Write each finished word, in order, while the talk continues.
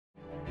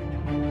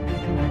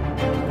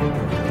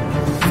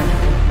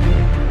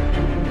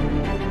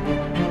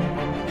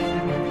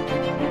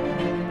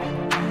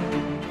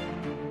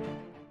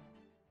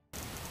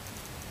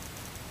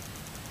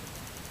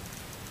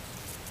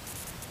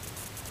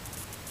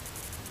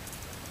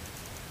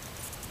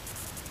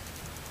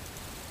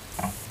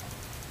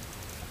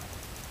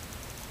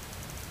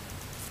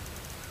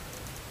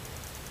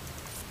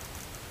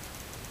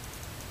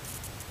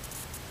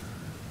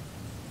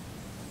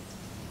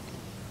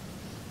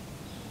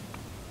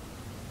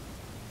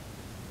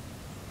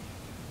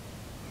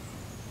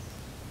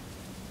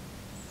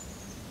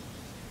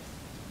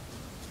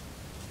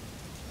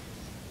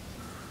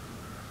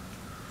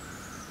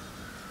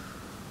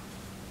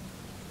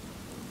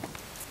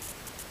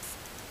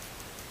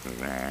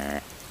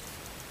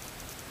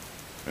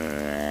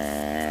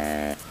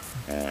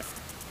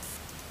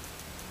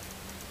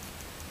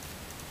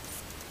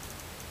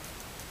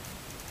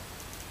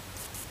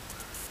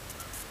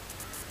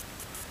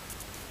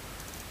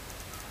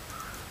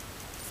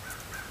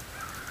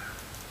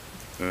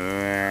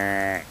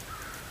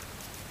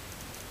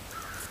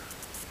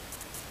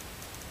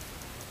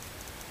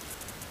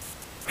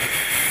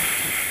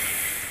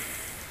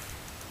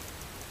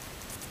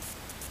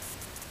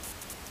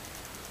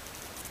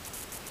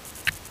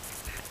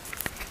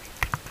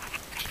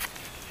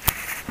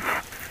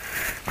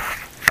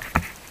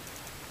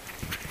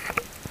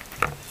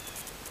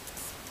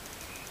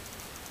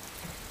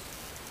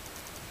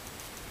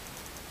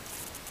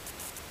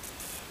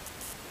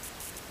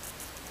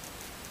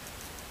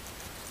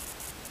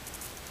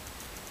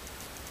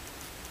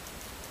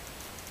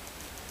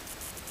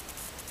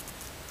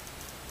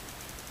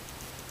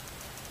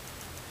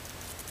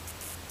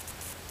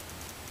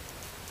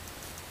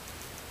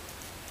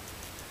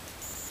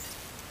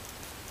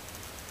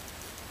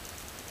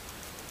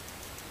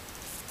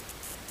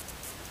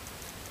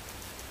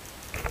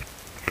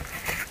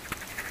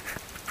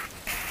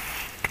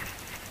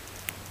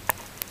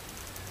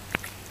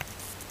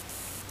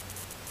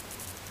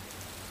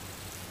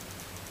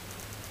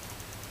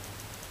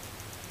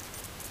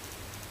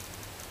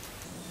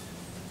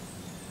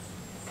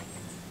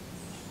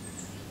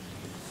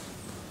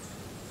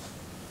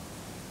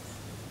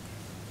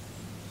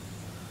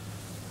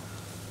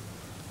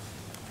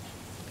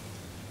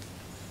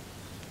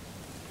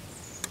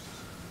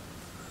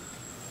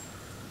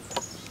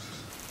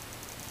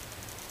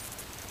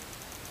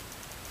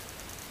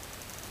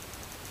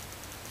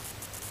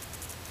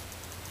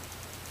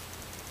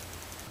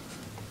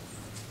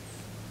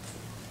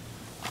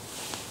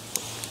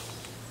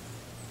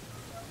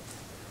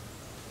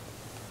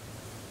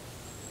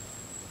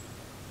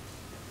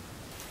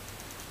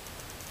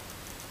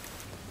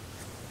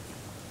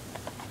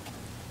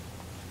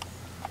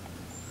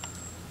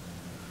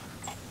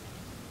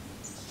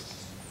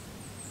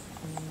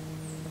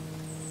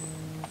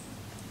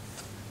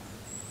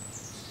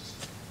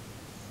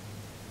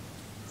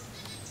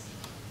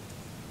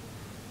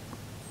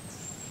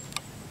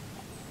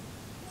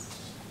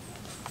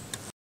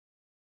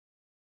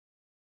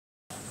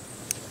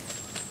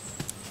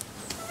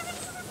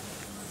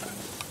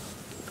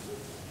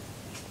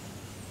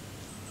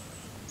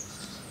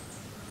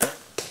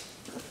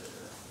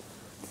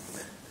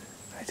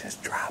I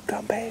just dropped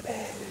them, baby.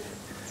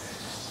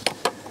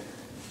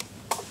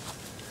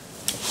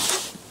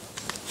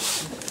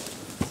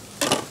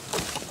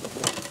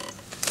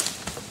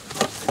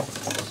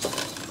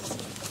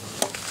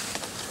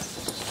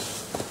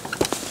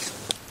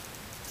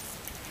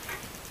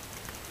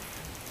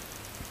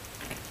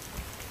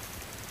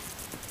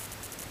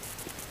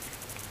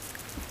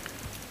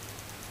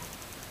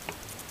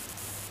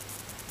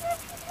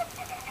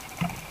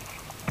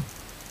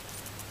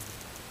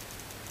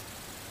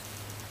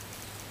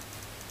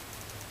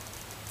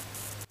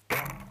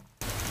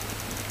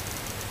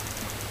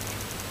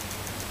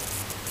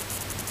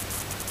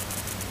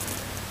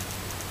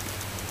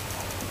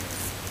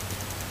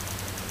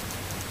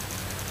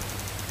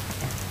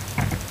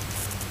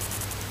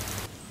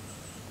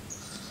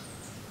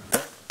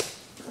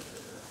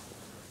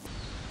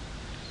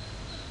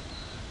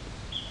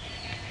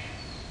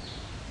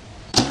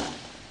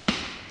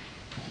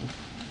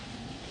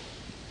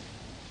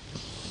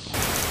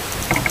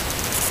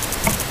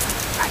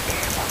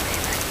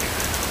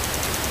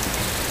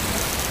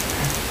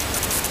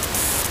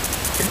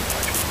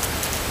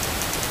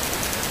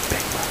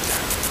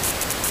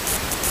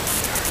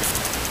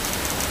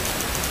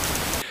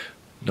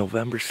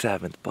 November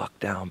 7th, buck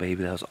down,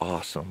 baby. That was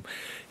awesome.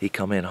 He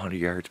come in 100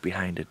 yards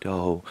behind a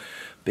doe.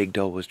 Big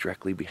doe was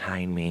directly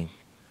behind me.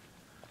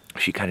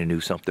 She kind of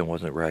knew something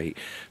wasn't right,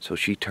 so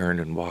she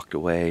turned and walked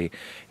away,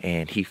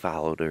 and he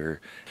followed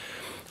her.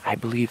 I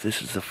believe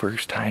this is the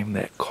first time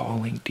that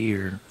calling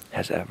deer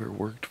has ever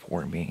worked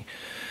for me.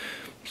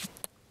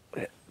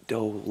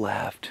 Doe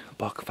left,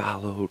 buck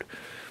followed.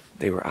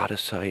 They were out of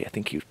sight. I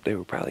think they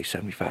were probably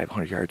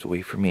 7,500 yards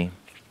away from me.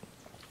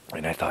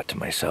 And I thought to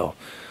myself,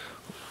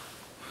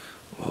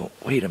 well,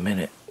 wait a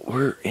minute,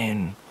 we're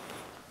in,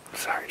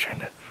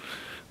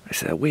 I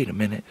said, wait a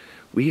minute,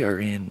 we are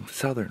in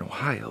southern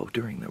Ohio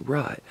during the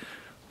rut.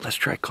 Let's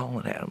try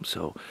calling at him.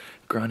 So,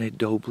 grunted,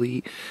 doe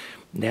bleat.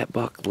 That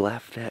buck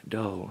left that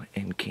doe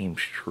and came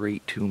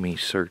straight to me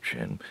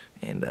searching.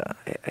 And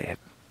I have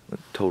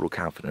total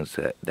confidence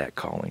that that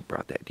calling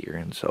brought that deer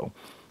in. So,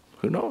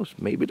 who knows,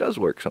 maybe it does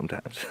work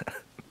sometimes.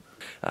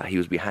 He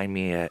was behind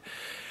me at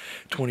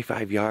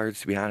 25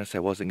 yards. To be honest, I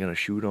wasn't going to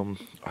shoot him.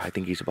 I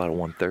think he's about a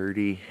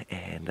 130,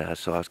 and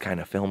so I was kind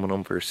of filming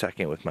him for a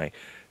second with my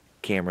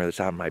camera that's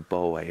on my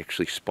bow. I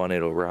actually spun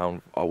it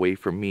around away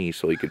from me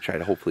so he could try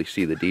to hopefully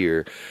see the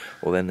deer.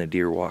 Well, then the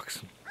deer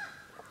walks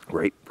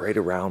right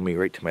around me,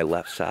 right to my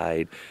left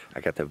side. I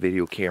got the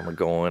video camera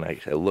going. I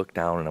look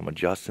down and I'm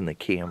adjusting the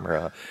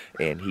camera,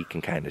 and he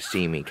can kind of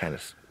see me kind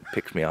of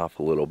picks me off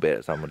a little bit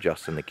as I'm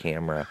adjusting the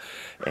camera,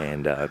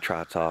 and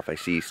trots off. I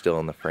see he's still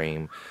in the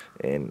frame,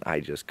 and I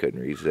just couldn't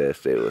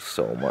resist. It was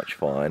so much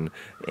fun,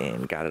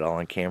 and got it all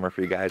on camera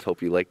for you guys.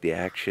 Hope you liked the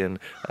action.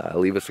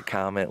 Leave us a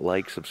comment,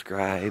 like,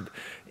 subscribe,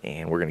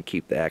 and we're gonna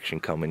keep the action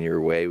coming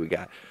your way. We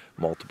got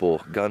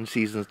multiple gun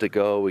seasons to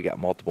go, we got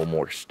multiple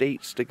more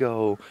states to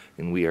go,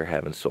 and we are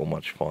having so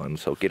much fun.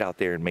 So get out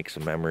there and make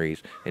some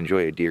memories.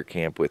 Enjoy a deer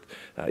camp with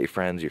your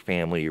friends, your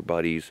family, your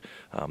buddies,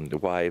 the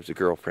wives, the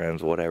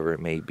girlfriends, whatever it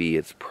may be.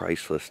 It's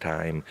priceless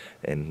time,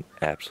 and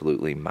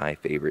absolutely my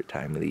favorite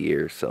time of the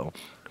year. So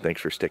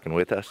thanks for sticking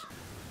with us.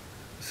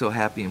 So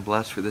happy and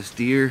blessed for this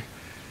deer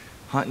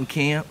hunting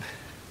camp,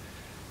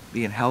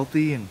 being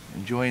healthy and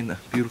enjoying the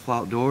beautiful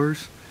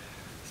outdoors.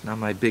 It's not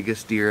my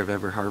biggest deer I've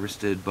ever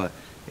harvested, but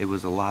it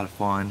was a lot of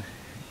fun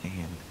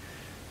and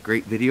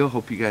great video.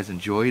 Hope you guys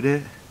enjoyed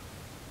it.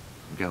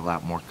 We got a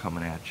lot more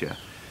coming at you.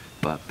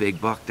 But big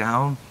buck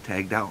down,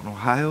 tagged out in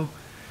Ohio.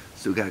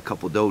 Still got a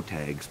couple doe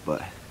tags,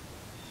 but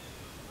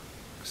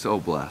so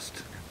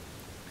blessed.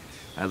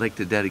 I'd like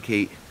to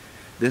dedicate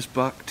this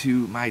buck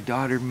to my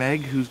daughter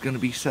Meg, who's going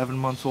to be 7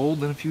 months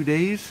old in a few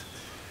days.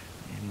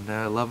 And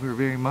I love her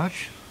very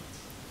much.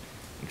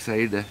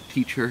 Excited to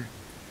teach her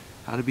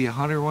how to be a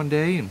hunter one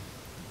day and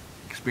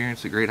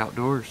experience the great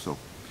outdoors. So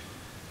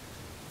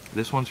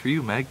this one's for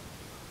you, Meg.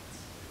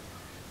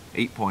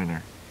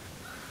 8-pointer.